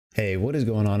Hey, what is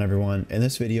going on everyone? In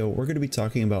this video, we're going to be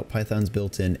talking about Python's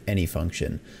built-in any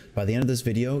function. By the end of this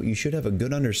video, you should have a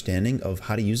good understanding of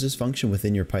how to use this function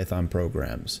within your Python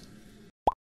programs.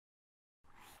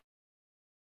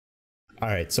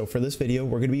 Alright, so for this video,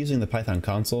 we're going to be using the Python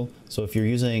console. So if you're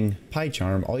using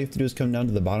PyCharm, all you have to do is come down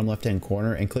to the bottom left-hand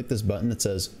corner and click this button that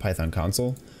says Python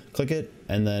console. Click it,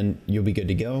 and then you'll be good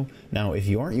to go. Now, if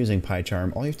you aren't using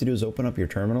PyCharm, all you have to do is open up your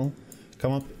terminal,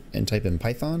 come up and type in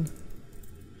Python,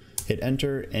 hit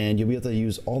enter, and you'll be able to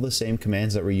use all the same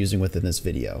commands that we're using within this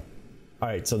video.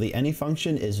 Alright, so the any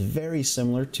function is very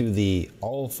similar to the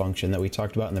all function that we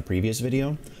talked about in the previous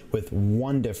video, with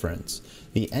one difference.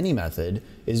 The any method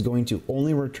is going to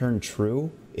only return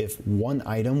true if one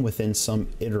item within some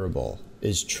iterable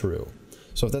is true.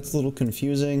 So if that's a little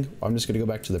confusing, I'm just going to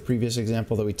go back to the previous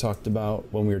example that we talked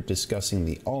about when we were discussing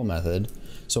the all method.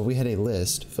 So if we had a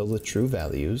list filled with true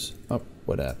values, oh,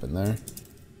 what happened there?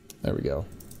 There we go.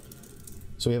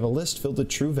 So we have a list filled with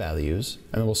true values,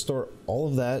 and then we'll store all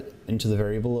of that into the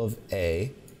variable of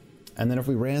a. And then if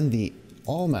we ran the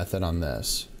all method on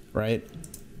this, right,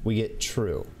 we get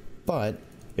true. But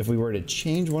if we were to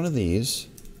change one of these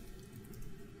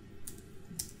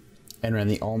and ran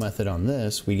the all method on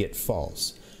this, we get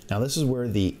false. Now this is where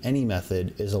the any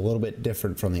method is a little bit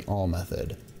different from the all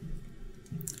method.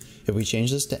 If we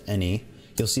change this to any,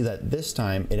 you'll see that this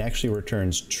time it actually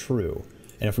returns true.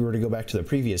 And if we were to go back to the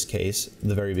previous case,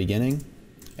 the very beginning,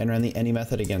 and run the any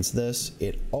method against this,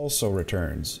 it also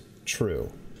returns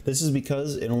true. This is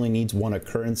because it only needs one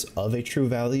occurrence of a true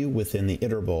value within the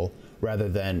iterable, rather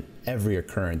than every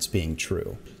occurrence being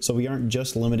true. So we aren't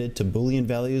just limited to Boolean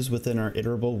values within our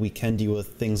iterable, we can deal with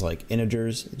things like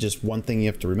integers. Just one thing you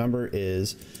have to remember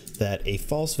is that a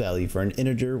false value for an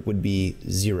integer would be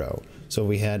 0. So if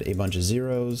we had a bunch of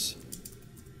zeros,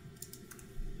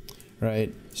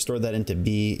 right, store that into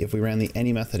b. If we ran the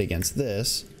any method against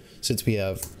this, since we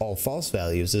have all false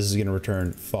values, this is going to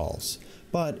return false.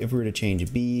 But if we were to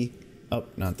change b, oh,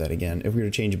 not that again, if we were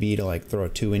to change b to like throw a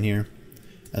 2 in here,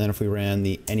 and then if we ran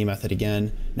the any method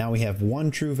again, now we have one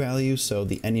true value, so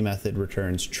the any method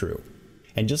returns true.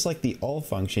 And just like the all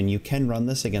function, you can run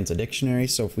this against a dictionary.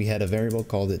 So if we had a variable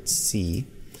called it c,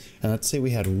 and let's say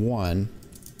we had 1,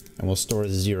 and we'll store a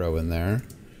 0 in there,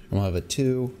 and we'll have a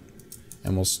 2,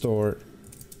 and we'll store,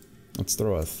 let's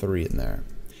throw a 3 in there.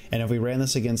 And if we ran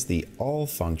this against the all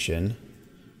function,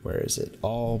 where is it?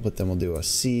 All, but then we'll do a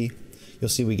c, you'll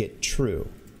see we get true.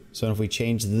 So if we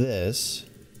change this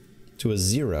to a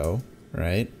 0,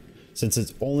 right, since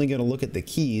it's only going to look at the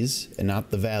keys and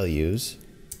not the values,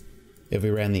 if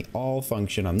we ran the all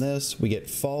function on this, we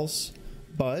get false.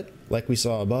 But like we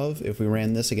saw above, if we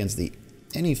ran this against the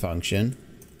any function,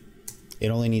 it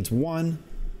only needs 1,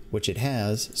 which it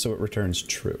has, so it returns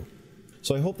true.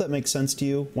 So I hope that makes sense to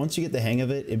you. Once you get the hang of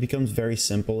it, it becomes very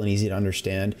simple and easy to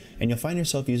understand, and you'll find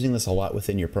yourself using this a lot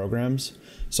within your programs.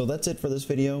 So that's it for this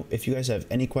video. If you guys have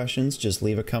any questions, just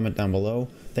leave a comment down below.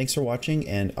 Thanks for watching,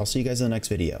 and I'll see you guys in the next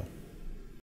video.